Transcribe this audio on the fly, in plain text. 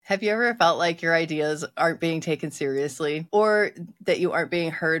Have you ever felt like your ideas aren't being taken seriously or that you aren't being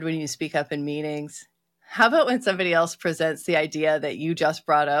heard when you speak up in meetings? How about when somebody else presents the idea that you just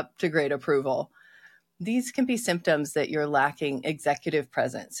brought up to great approval? These can be symptoms that you're lacking executive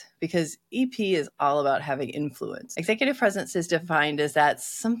presence because EP is all about having influence. Executive presence is defined as that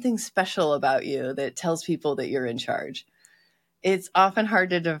something special about you that tells people that you're in charge. It's often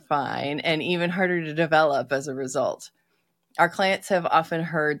hard to define and even harder to develop as a result. Our clients have often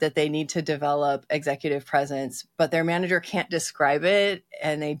heard that they need to develop executive presence, but their manager can't describe it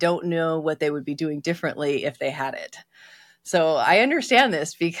and they don't know what they would be doing differently if they had it. So I understand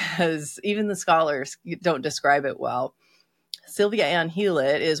this because even the scholars don't describe it well. Sylvia Ann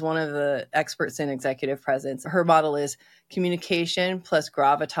Hewlett is one of the experts in executive presence. Her model is communication plus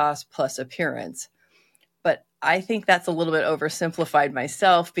gravitas plus appearance. But I think that's a little bit oversimplified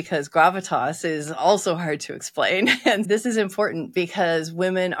myself because gravitas is also hard to explain. And this is important because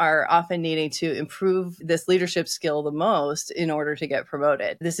women are often needing to improve this leadership skill the most in order to get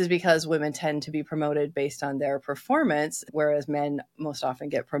promoted. This is because women tend to be promoted based on their performance, whereas men most often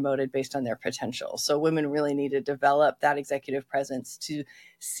get promoted based on their potential. So women really need to develop that executive presence to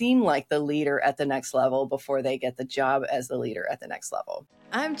seem like the leader at the next level before they get the job as the leader at the next level.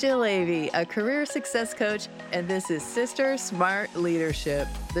 I'm Jill Avey, a career success coach, and this is Sister Smart Leadership,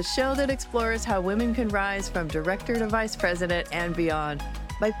 the show that explores how women can rise from director to vice president and beyond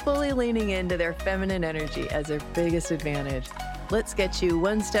by fully leaning into their feminine energy as their biggest advantage. Let's get you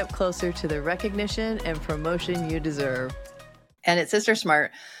one step closer to the recognition and promotion you deserve. And at Sister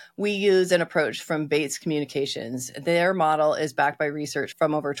Smart, we use an approach from Bates Communications. Their model is backed by research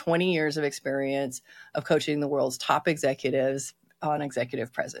from over 20 years of experience of coaching the world's top executives on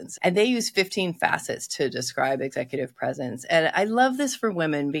executive presence. And they use 15 facets to describe executive presence. And I love this for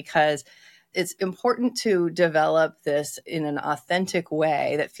women because it's important to develop this in an authentic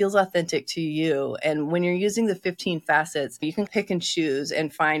way that feels authentic to you. And when you're using the 15 facets, you can pick and choose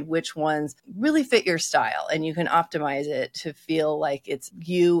and find which ones really fit your style. And you can optimize it to feel like it's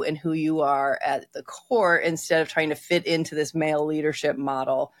you and who you are at the core instead of trying to fit into this male leadership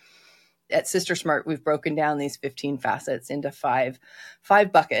model. At Sister Smart, we've broken down these 15 facets into five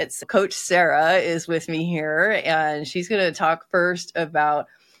buckets. Coach Sarah is with me here, and she's going to talk first about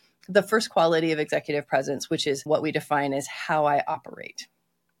the first quality of executive presence, which is what we define as how I operate.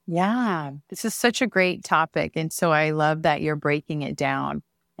 Yeah, this is such a great topic. And so I love that you're breaking it down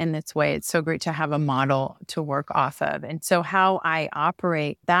in this way. It's so great to have a model to work off of. And so how I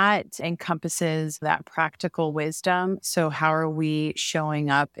operate, that encompasses that practical wisdom. So how are we showing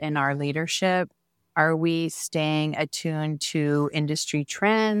up in our leadership? Are we staying attuned to industry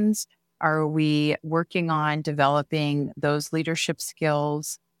trends? Are we working on developing those leadership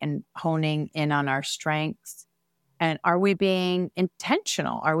skills and honing in on our strengths? And are we being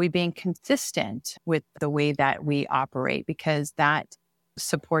intentional? Are we being consistent with the way that we operate? Because that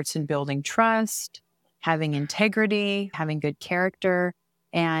supports in building trust, having integrity, having good character,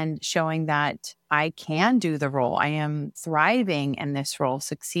 and showing that I can do the role. I am thriving in this role,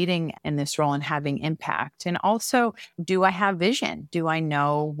 succeeding in this role, and having impact. And also, do I have vision? Do I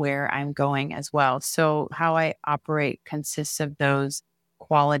know where I'm going as well? So how I operate consists of those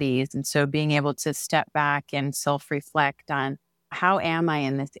qualities. And so being able to step back and self-reflect on how am I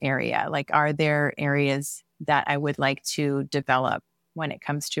in this area? Like, are there areas that I would like to develop when it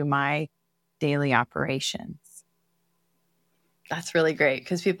comes to my daily operations? That's really great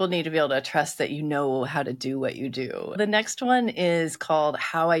because people need to be able to trust that you know how to do what you do. The next one is called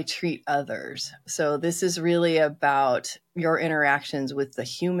How I Treat Others. So this is really about your interactions with the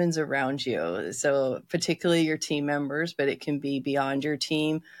humans around you. So particularly your team members, but it can be beyond your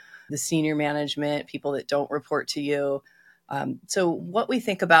team, the senior management, people that don't report to you. So what we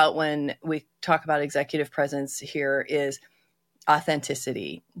think about when we talk about executive presence here is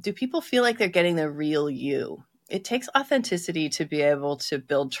authenticity. Do people feel like they're getting the real you? It takes authenticity to be able to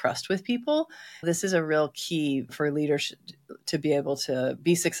build trust with people. This is a real key for leaders to be able to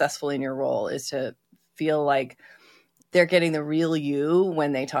be successful in your role, is to feel like they're getting the real you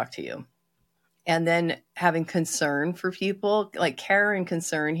when they talk to you. And then having concern for people, like care and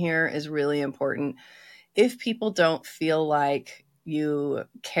concern here is really important. If people don't feel like you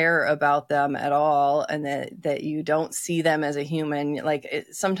care about them at all and that you don't see them as a human, like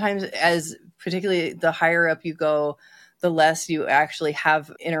sometimes as particularly the higher up you go, the less you actually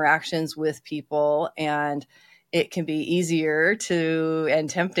have interactions with people, and it can be easier to and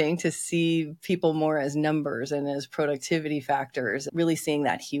tempting to see people more as numbers and as productivity factors. Really seeing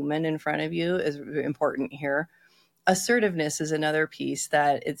that human in front of you is important here. Assertiveness is another piece,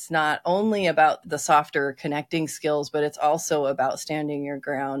 that it's not only about the softer connecting skills, but it's also about standing your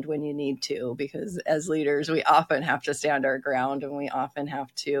ground when you need to, because as leaders, we often have to stand our ground and we often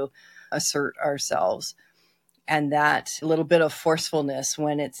have to assert ourselves. And that little bit of forcefulness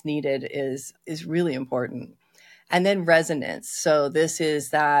when it's needed is really important. And then resonance. So this is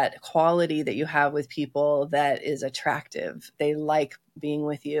that quality that you have with people that is attractive. They like being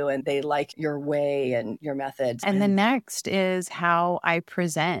with you and they like your way and your methods. And the next is how I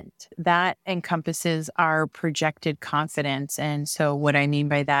present. That encompasses our projected confidence. And so what I mean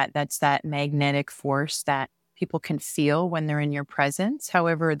by that, that's that magnetic force that people can feel when they're in your presence.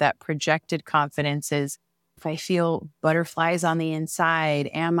 However, that projected confidence is, if I feel butterflies on the inside,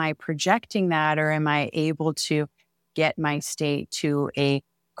 am I projecting that, or am I able to get my state to a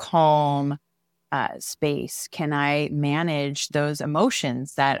calm space? Can I manage those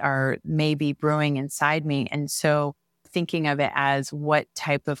emotions that are maybe brewing inside me? And so thinking of it as, what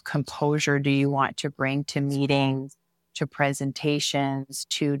type of composure do you want to bring to meetings, to presentations,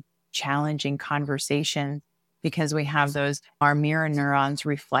 to challenging conversations? Because we have our mirror neurons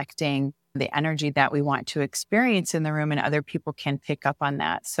reflecting the energy that we want to experience in the room, and other people can pick up on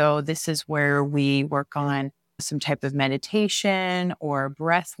that. So this is where we work on some type of meditation or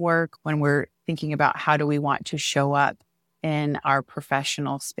breath work when we're thinking about how do we want to show up in our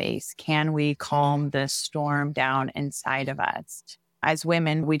professional space. Can we calm the storm down inside of us? As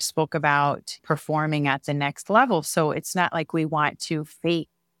women, we spoke about performing at the next level. So it's not like we want to fake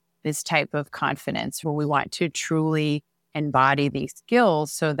this type of confidence, where we want to truly embody these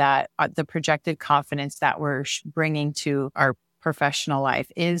skills so that the projected confidence that we're bringing to our professional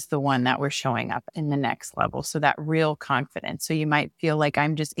life is the one that we're showing up in the next level. So that real confidence. So you might feel like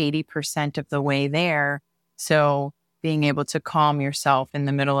I'm just 80% of the way there. So being able to calm yourself in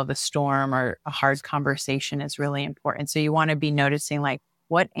the middle of a storm or a hard conversation is really important. So you want to be noticing, like,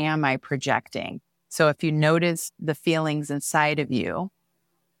 what am I projecting? So if you notice the feelings inside of you,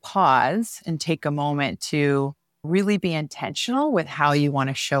 pause and take a moment to really be intentional with how you want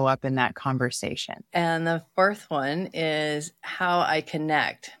to show up in that conversation. And the fourth one is how I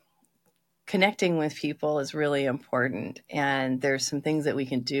connect. Connecting with people is really important. And there's some things that we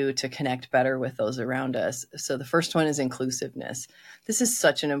can do to connect better with those around us. So the first one is inclusiveness. This is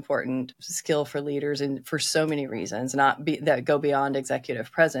such an important skill for leaders, and for so many reasons, that go beyond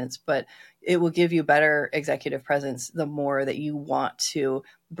executive presence, but it will give you better executive presence the more that you want to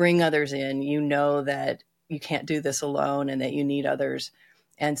bring others in. You know that you can't do this alone and that you need others.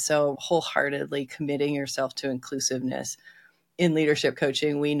 And so wholeheartedly committing yourself to inclusiveness. In leadership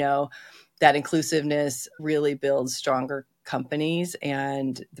coaching, we know that inclusiveness really builds stronger companies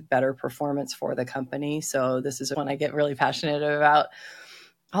and the better performance for the company. So this is one I get really passionate about.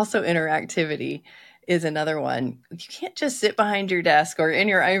 Also, interactivity is another one. You can't just sit behind your desk or in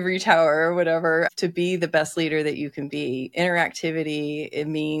your ivory tower or whatever to be the best leader that you can be. Interactivity, it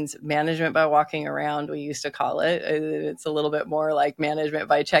means management by walking around, we used to call it. It's a little bit more like management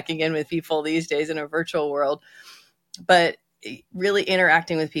by checking in with people these days in a virtual world. But really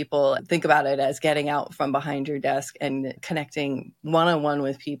interacting with people, think about it as getting out from behind your desk and connecting one-on-one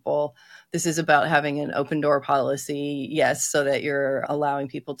with people. This is about having an open door policy, yes, so that you're allowing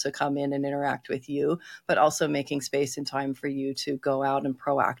people to come in and interact with you, but also making space and time for you to go out and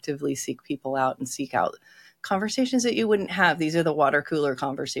proactively seek people out and seek out conversations that you wouldn't have. These are the water cooler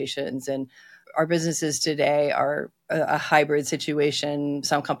conversations. And our businesses today are a hybrid situation.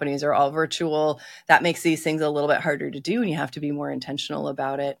 Some companies are all virtual. That makes these things a little bit harder to do, and you have to be more intentional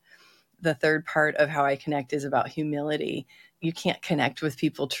about it. The third part of how I connect is about humility. You can't connect with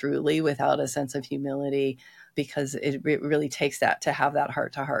people truly without a sense of humility, because it really takes that to have that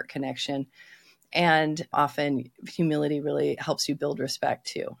heart-to-heart connection. And often humility really helps you build respect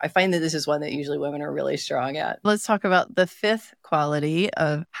too. I find that this is one that usually women are really strong at. Let's talk about the fifth quality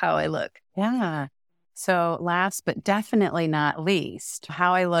of how I look. Yeah. So last but definitely not least,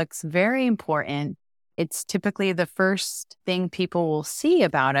 how I look's very important. It's typically the first thing people will see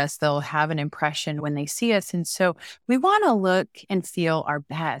about us. They'll have an impression when they see us. And so we want to look and feel our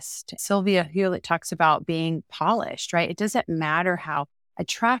best. Sylvia Hewlett talks about being polished, right? It doesn't matter how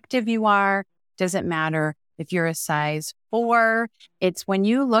attractive you are. Doesn't matter if you're a size 4. It's when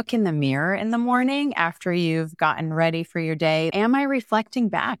you look in the mirror in the morning after you've gotten ready for your day. Am I reflecting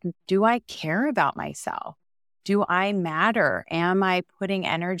back? Do I care about myself? Do I matter? Am I putting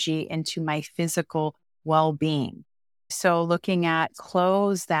energy into my physical well-being? So looking at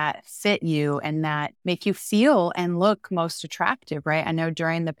clothes that fit you and that make you feel and look most attractive, right? I know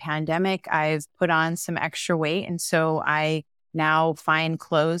during the pandemic, I've put on some extra weight. And so I now find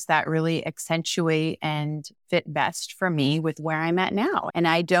clothes that really accentuate and fit best for me with where I'm at now. And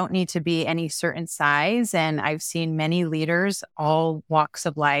I don't need to be any certain size. And I've seen many leaders, all walks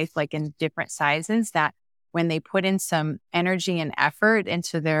of life, like in different sizes, that when they put in some energy and effort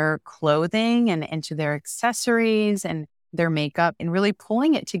into their clothing and into their accessories and their makeup and really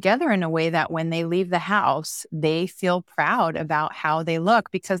pulling it together in a way that when they leave the house, they feel proud about how they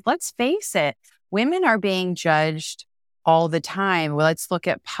look. Because let's face it, women are being judged all the time. Well, let's look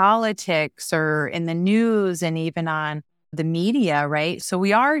at politics or in the news and even on the media, right? So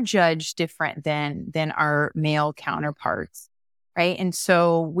we are judged different than our male counterparts, right? And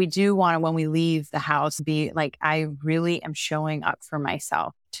so we do want to, when we leave the house, be like, I really am showing up for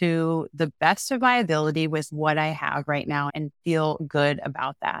myself to the best of my ability with what I have right now and feel good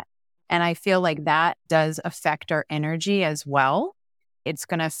about that. And I feel like that does affect our energy as well. It's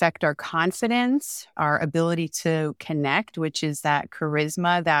going to affect our confidence, our ability to connect, which is that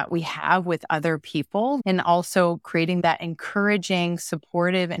charisma that we have with other people, and also creating that encouraging,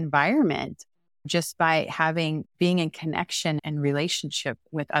 supportive environment just by being in connection and relationship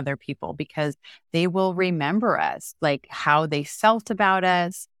with other people, because they will remember us, like how they felt about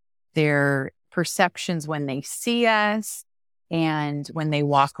us, their perceptions when they see us, and when they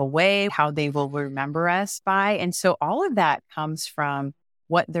walk away, how they will remember us by. And so all of that comes from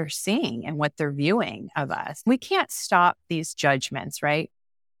what they're seeing and what they're viewing of us. We can't stop these judgments, right?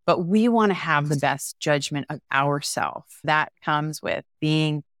 But we want to have the best judgment of ourselves. That comes with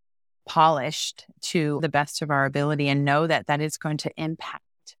being polished to the best of our ability and know that that is going to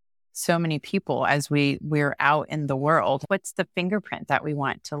impact so many people as we're out in the world. What's the fingerprint that we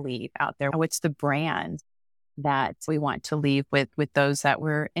want to leave out there? What's the brand that we want to leave with those that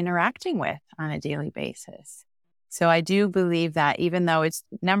we're interacting with on a daily basis? So I do believe that even though it's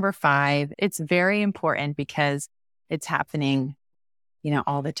number 5, it's very important because it's happening,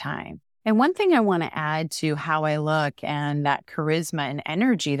 all the time. And one thing I want to add to how I look and that charisma and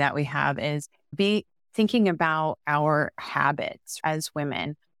energy that we have is be thinking about our habits as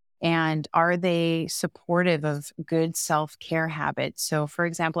women. And are they supportive of good self-care habits? So for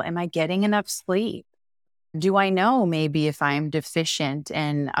example, am I getting enough sleep? Do I know maybe if I'm deficient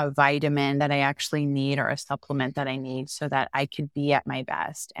in a vitamin that I actually need or a supplement that I need so that I could be at my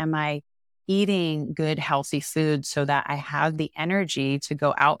best? Am I eating good, healthy food so that I have the energy to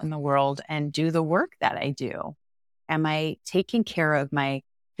go out in the world and do the work that I do? Am I taking care of my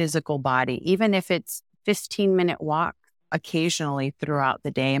physical body? Even if it's 15-minute walk occasionally throughout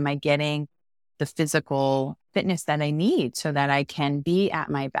the day, am I getting the physical fitness that I need so that I can be at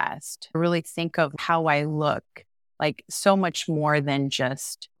my best? Really think of how I look, like so much more than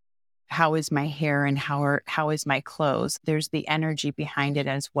just how is my hair and how is my clothes. There's the energy behind it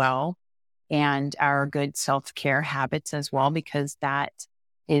as well, and our good self-care habits as well, because that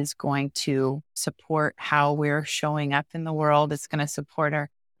is going to support how we're showing up in the world. It's going to support our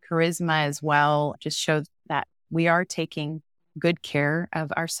charisma as well. Just show that we are taking good care of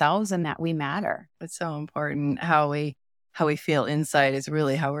ourselves and that we matter. It's so important. How we feel inside is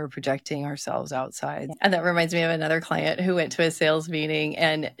really how we're projecting ourselves outside. Yeah. And that reminds me of another client who went to a sales meeting,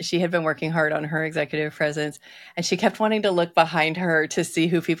 and she had been working hard on her executive presence, and she kept wanting to look behind her to see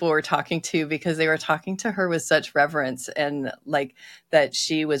who people were talking to, because they were talking to her with such reverence and like that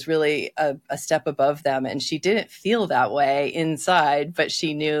she was really a step above them. And she didn't feel that way inside, but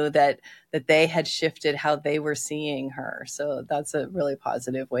she knew that they had shifted how they were seeing her. So that's a really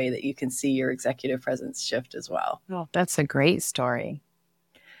positive way that you can see your executive presence shift as well. Oh, that's a great story.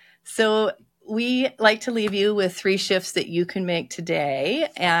 So we like to leave you with 3 shifts that you can make today.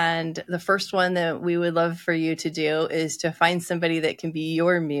 And the first one that we would love for you to do is to find somebody that can be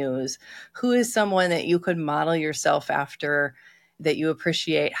your muse. Who is someone that you could model yourself after, that you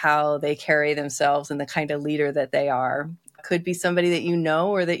appreciate how they carry themselves and the kind of leader that they are? Could be somebody that you know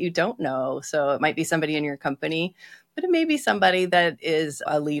or that you don't know. So it might be somebody in your company, but it may be somebody that is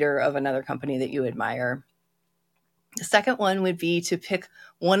a leader of another company that you admire. The second one would be to pick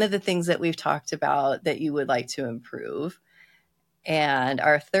one of the things that we've talked about that you would like to improve. And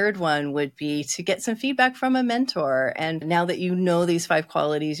our third one would be to get some feedback from a mentor. And now that you know these 5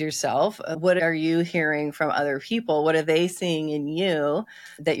 qualities yourself, what are you hearing from other people? What are they seeing in you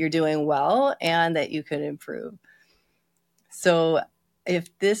that you're doing well and that you could improve? So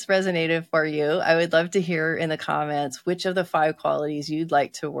if this resonated for you, I would love to hear in the comments which of the 5 qualities you'd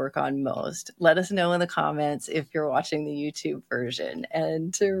like to work on most. Let us know in the comments if you're watching the YouTube version.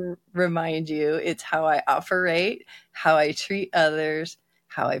 And to remind you, it's how I operate, how I treat others,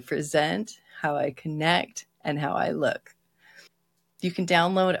 how I present, how I connect, and how I look. You can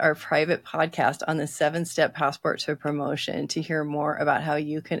download our private podcast on the 7-Step Passport to Promotion to hear more about how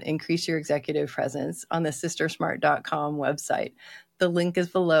you can increase your executive presence on the sistersmart.com website. The link is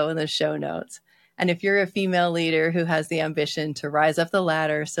below in the show notes. And if you're a female leader who has the ambition to rise up the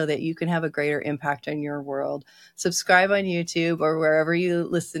ladder so that you can have a greater impact on your world, subscribe on YouTube or wherever you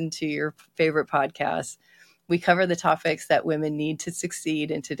listen to your favorite podcasts. We cover the topics that women need to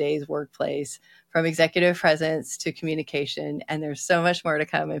succeed in today's workplace, from executive presence to communication, and there's so much more to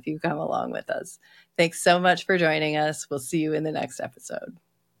come if you come along with us. Thanks so much for joining us. We'll see you in the next episode.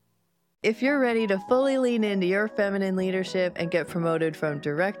 If you're ready to fully lean into your feminine leadership and get promoted from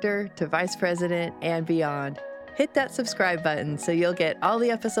director to vice president and beyond, hit that subscribe button so you'll get all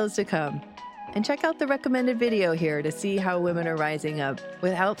the episodes to come. And check out the recommended video here to see how women are rising up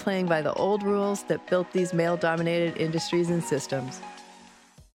without playing by the old rules that built these male-dominated industries and systems.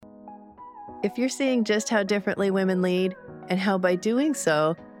 If you're seeing just how differently women lead and how by doing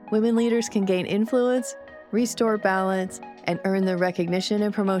so, women leaders can gain influence, restore balance, and earn the recognition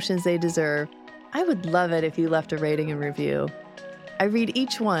and promotions they deserve, I would love it if you left a rating and review. I read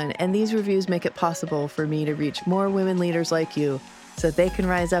each one, and these reviews make it possible for me to reach more women leaders like you, so they can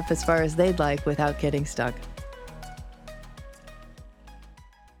rise up as far as they'd like without getting stuck.